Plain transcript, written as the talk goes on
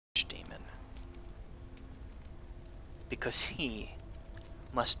because he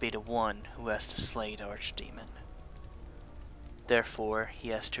must be the one who has to slay the archdemon. Therefore, he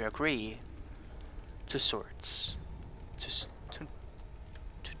has to agree to sorts,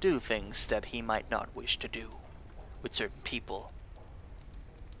 to do things that he might not wish to do with certain people.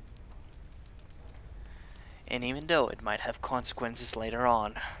 And even though it might have consequences later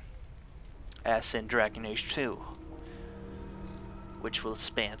on, as in Dragon Age 2, which will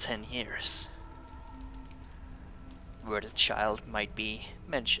span 10 years, where the child might be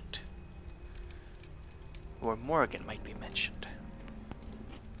mentioned, or Morrigan might be mentioned.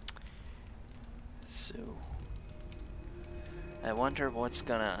 So, I wonder what's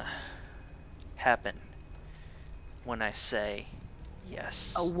gonna happen when I say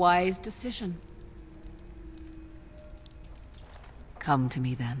yes. A wise decision. Come to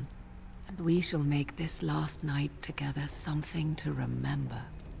me then, and we shall make this last night together something to remember.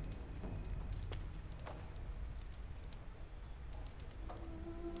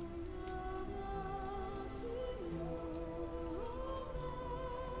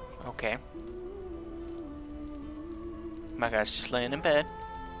 Okay. My guy's just laying in bed,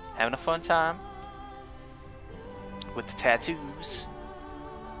 having a fun time with the tattoos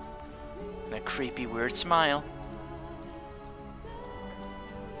and a creepy, weird smile.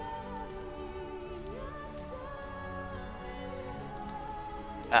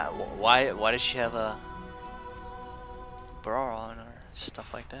 Why does she have a bra on or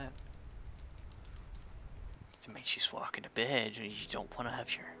stuff like that? To make she's walking to bed, you don't want to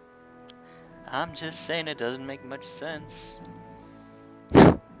have your... I'm just saying it doesn't make much sense.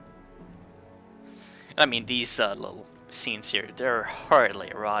 I mean, these little scenes here, they're hardly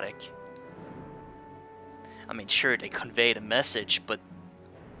erotic. I mean, sure, they convey the message, but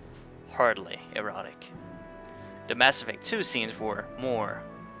hardly erotic. The Mass Effect 2 scenes were more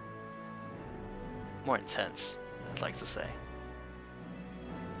intense, I'd like to say.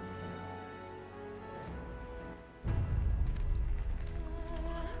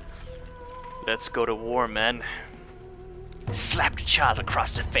 Let's go to war, men. Slap the child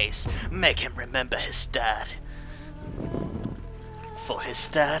across the face. Make him remember his dad. For his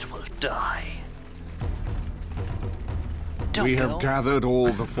dad will die. We have gathered all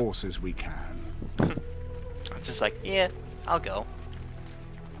the forces we can. It's just like, yeah, I'll go.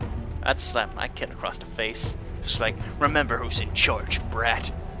 I'd slap my kid across the face. Just like, remember who's in charge,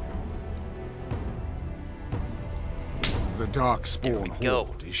 brat. The Darkspawn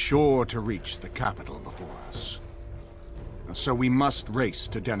Horde is sure to reach the capital before us. And so we must race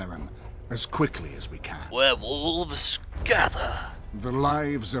to Denerim as quickly as we can. Werewolves, gather! The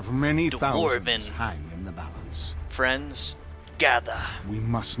lives of many thousands Dwarven hang in the balance. friends, gather. We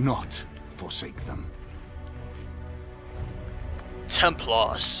must not forsake them.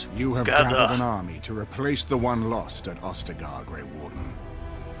 Templars, You have gather. gathered an army to replace the one lost at Ostagar, Grey Warden.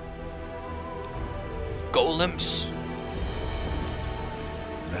 Golems.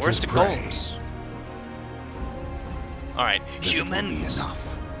 Let Where's us the pray golems? Alright, that it will be humans,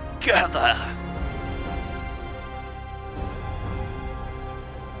 enough. gather.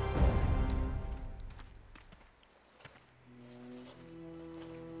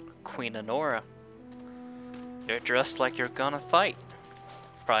 Queen Honora. You're dressed like you're gonna fight.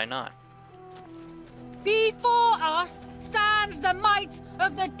 Probably not. Before us stands the might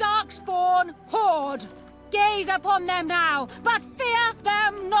of the Darkspawn Horde. Gaze upon them now, but fear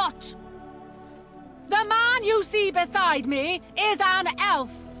them not. The man you see beside me is an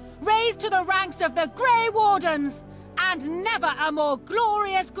elf, raised to the ranks of the Grey Wardens, and never a more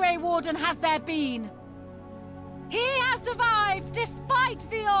glorious Grey Warden has there been. He has survived despite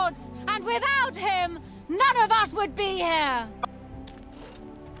the odds, and without him, none of us would be here.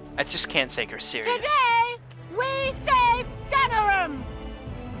 I just can't take her serious. Today, we save Denerim.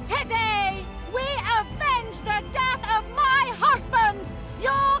 Today, we avenge the death of my husband,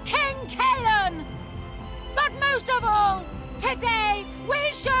 your King Kaelan. But most of all, today,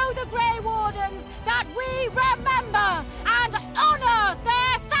 we show the Grey Wardens that we remember and honor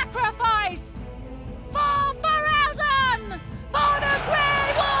their sacrifice. For Ferelden! For the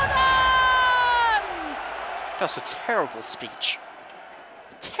Grey Wardens! That was a terrible speech.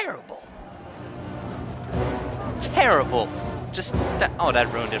 Terrible. Terrible. Just that. Oh,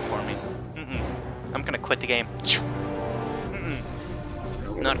 that ruined it for me. I'm gonna quit the game.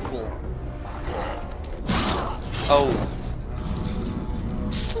 Not cool. Oh.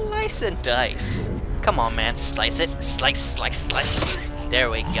 Slice and dice. Come on, man. Slice it. Slice, slice, slice.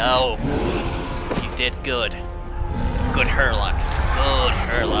 There we go. You did good. Good Herlock. Good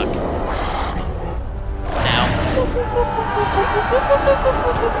Herlock. Now.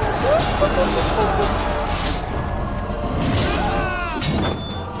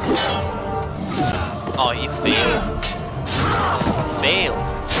 Oh, you failed. Failed.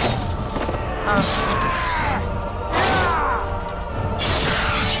 Huh.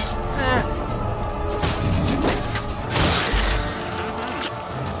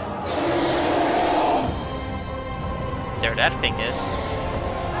 There that thing is.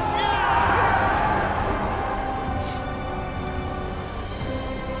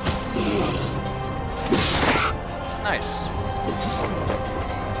 Nice.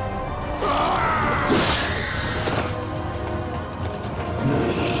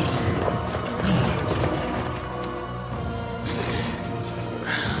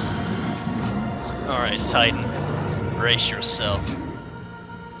 Alright, Titan. Brace yourself.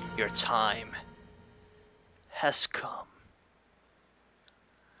 Your time has come.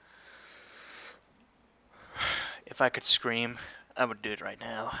 If I could scream, I would do it right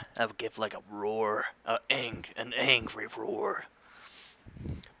now. I would give like a roar, an angry roar.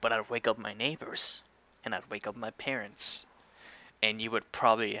 But I'd wake up my neighbors, and I'd wake up my parents, and you would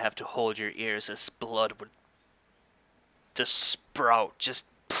probably have to hold your ears as blood would just sprout, just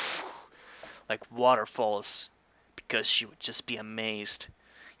like waterfalls, because you would just be amazed.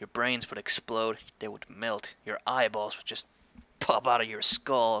 Your brains would explode, they would melt, your eyeballs would just pop out of your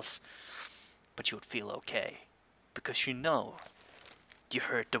skulls, but you would feel okay, because you know you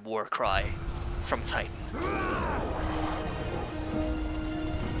heard the war cry from Titan.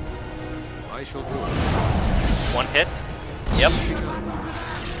 I shall do it. One hit? Yep.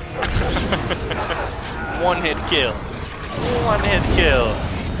 One hit kill. One hit kill.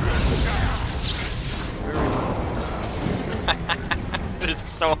 This is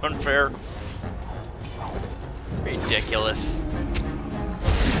so unfair. Ridiculous.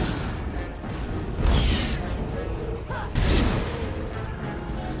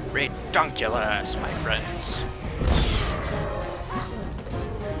 Redunculous, my friends.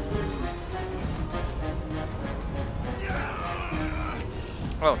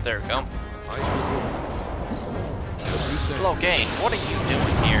 Oh, there we go. Logan, what are you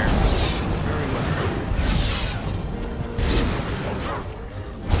doing here?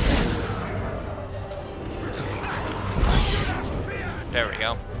 There we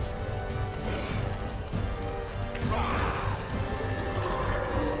go.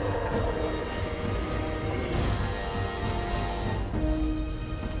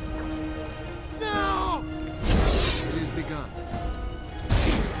 No! It is begun.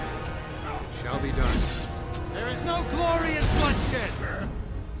 It shall be done. There is no glory in bloodshed.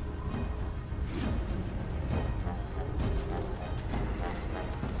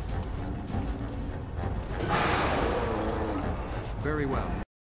 Very well.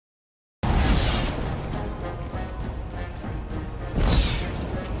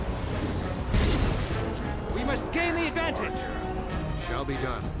 We must gain the advantage. It shall be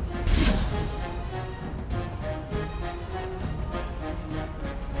done.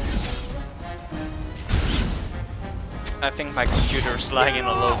 I think my computer's lagging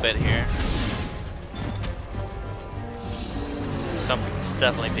a little bit here. Something is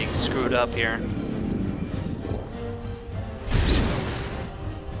definitely being screwed up here.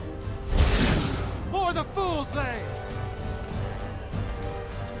 More the fools they!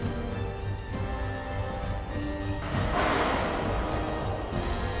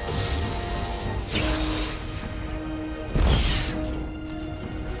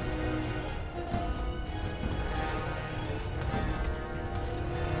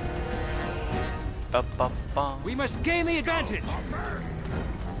 We must gain the advantage!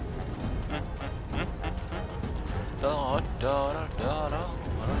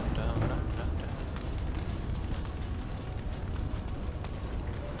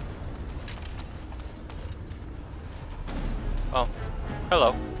 Oh,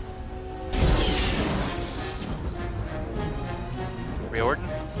 hello. Riordan?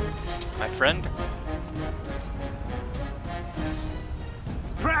 My friend?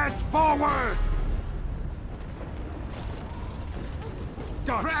 Press forward!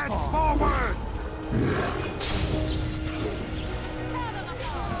 Press forward!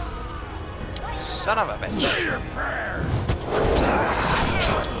 Son of a bitch.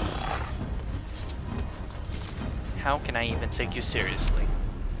 How can I even take you seriously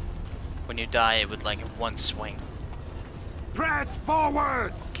when you die with like one swing? Press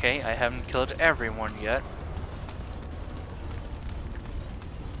forward! Okay, I haven't killed everyone yet.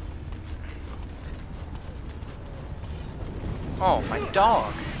 Oh, my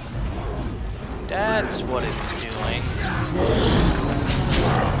dog. That's what it's doing.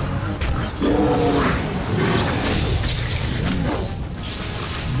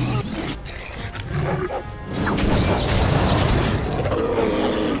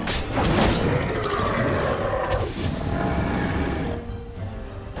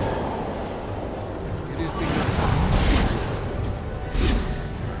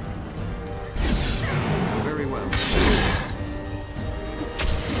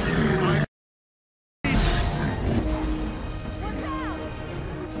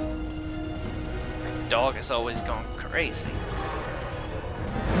 dog is always going crazy.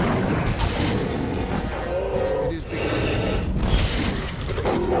 It is beginning.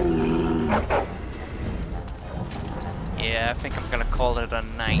 Yeah, I think I'm gonna call it a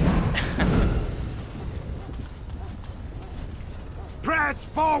night. Press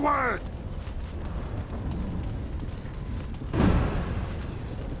forward!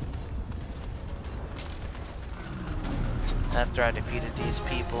 After I defeated these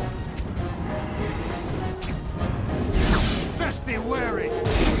people. Best be wary.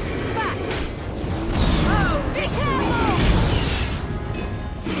 Back! Oh, be careful!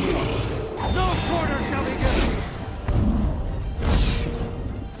 No quarter shall be given.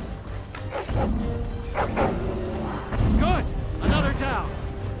 Good. Another down.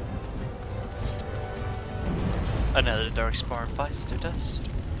 Another darkspawn fights to dust.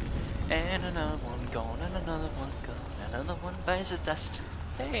 And another one gone, and another one gone. Another one buys the dust.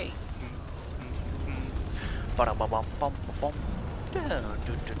 Hey! Ba-da-ba-bum-bum-bum.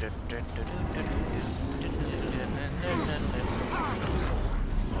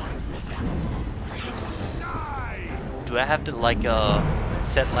 Do I have to like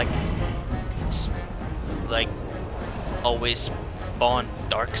set like always spawn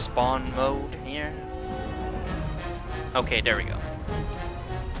dark spawn mode here? Okay, there we go.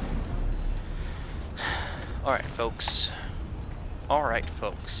 Alright, folks. Alright,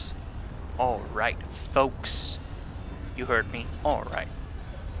 folks. Alright, folks. You heard me. Alright.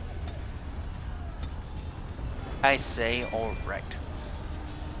 I say alright.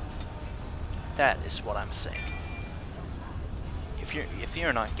 That is what I'm saying. If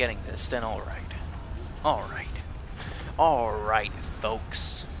you're not getting this, then alright. Alright. Alright,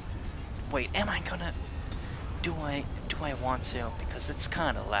 folks. Wait, am I gonna... Do I want to? Because it's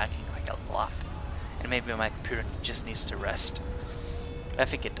kinda lacking like a lot. And maybe my computer just needs to rest. I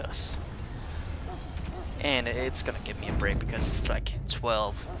think it does. And it's gonna give me a break because it's like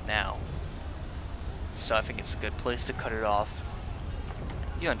 12 now. So I think it's a good place to cut it off.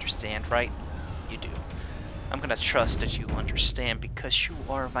 You understand, right? You do. I'm gonna trust that you understand because you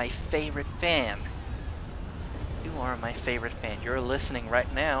are my favorite fan. You are my favorite fan. You're listening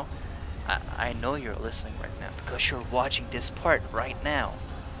right now. I know you're listening right now because you're watching this part right now.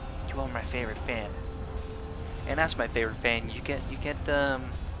 You are my favorite fan. And as my favorite fan, you get the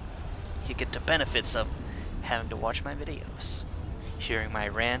benefits of having to watch my videos, hearing my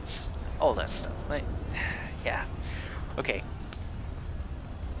rants, all that stuff. Like, yeah. Okay.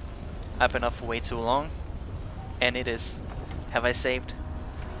 I've been up for way too long, and it is. Have I saved?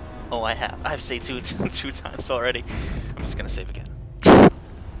 Oh, I have. I've saved two times already. I'm just gonna save again.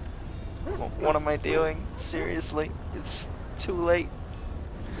 What am I doing? Seriously, it's too late.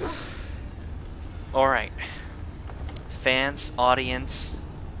 All right. Fans, audience,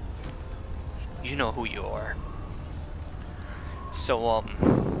 you know who you are. So,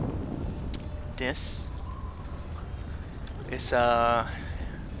 this is,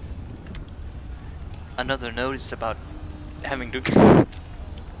 another notice about having to...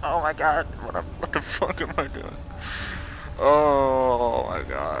 Oh my god, what the fuck am I doing? Oh my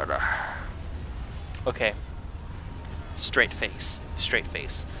god. Okay. Straight face. Straight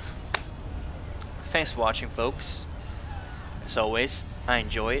face. Thanks for watching, folks. As always, I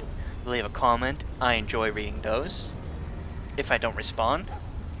enjoy it. Leave a comment. I enjoy reading those. If I don't respond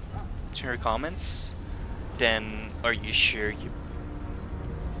to your comments, then are you sure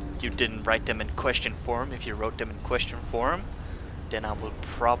you didn't write them in question form? If you wrote them in question form, then I will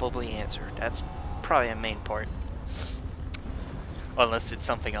probably answer. That's probably a main part. Unless it's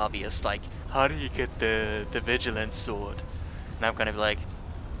something obvious like, how do you get the vigilance sword? And I'm gonna be like,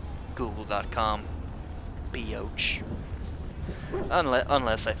 google.com, BOH.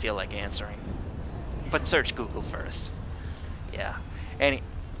 Unless I feel like answering. But search Google first. Yeah.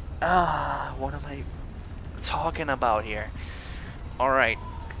 What am I talking about here? Alright.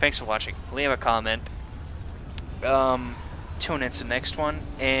 Thanks for watching. Leave a comment. Tune into the next one.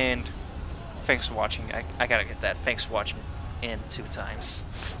 And thanks for watching. I gotta get that. Thanks for watching in 2 times.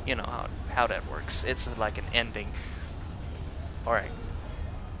 You know how that works. It's like an ending. Alright.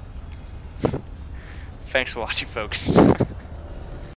 Thanks for watching, folks.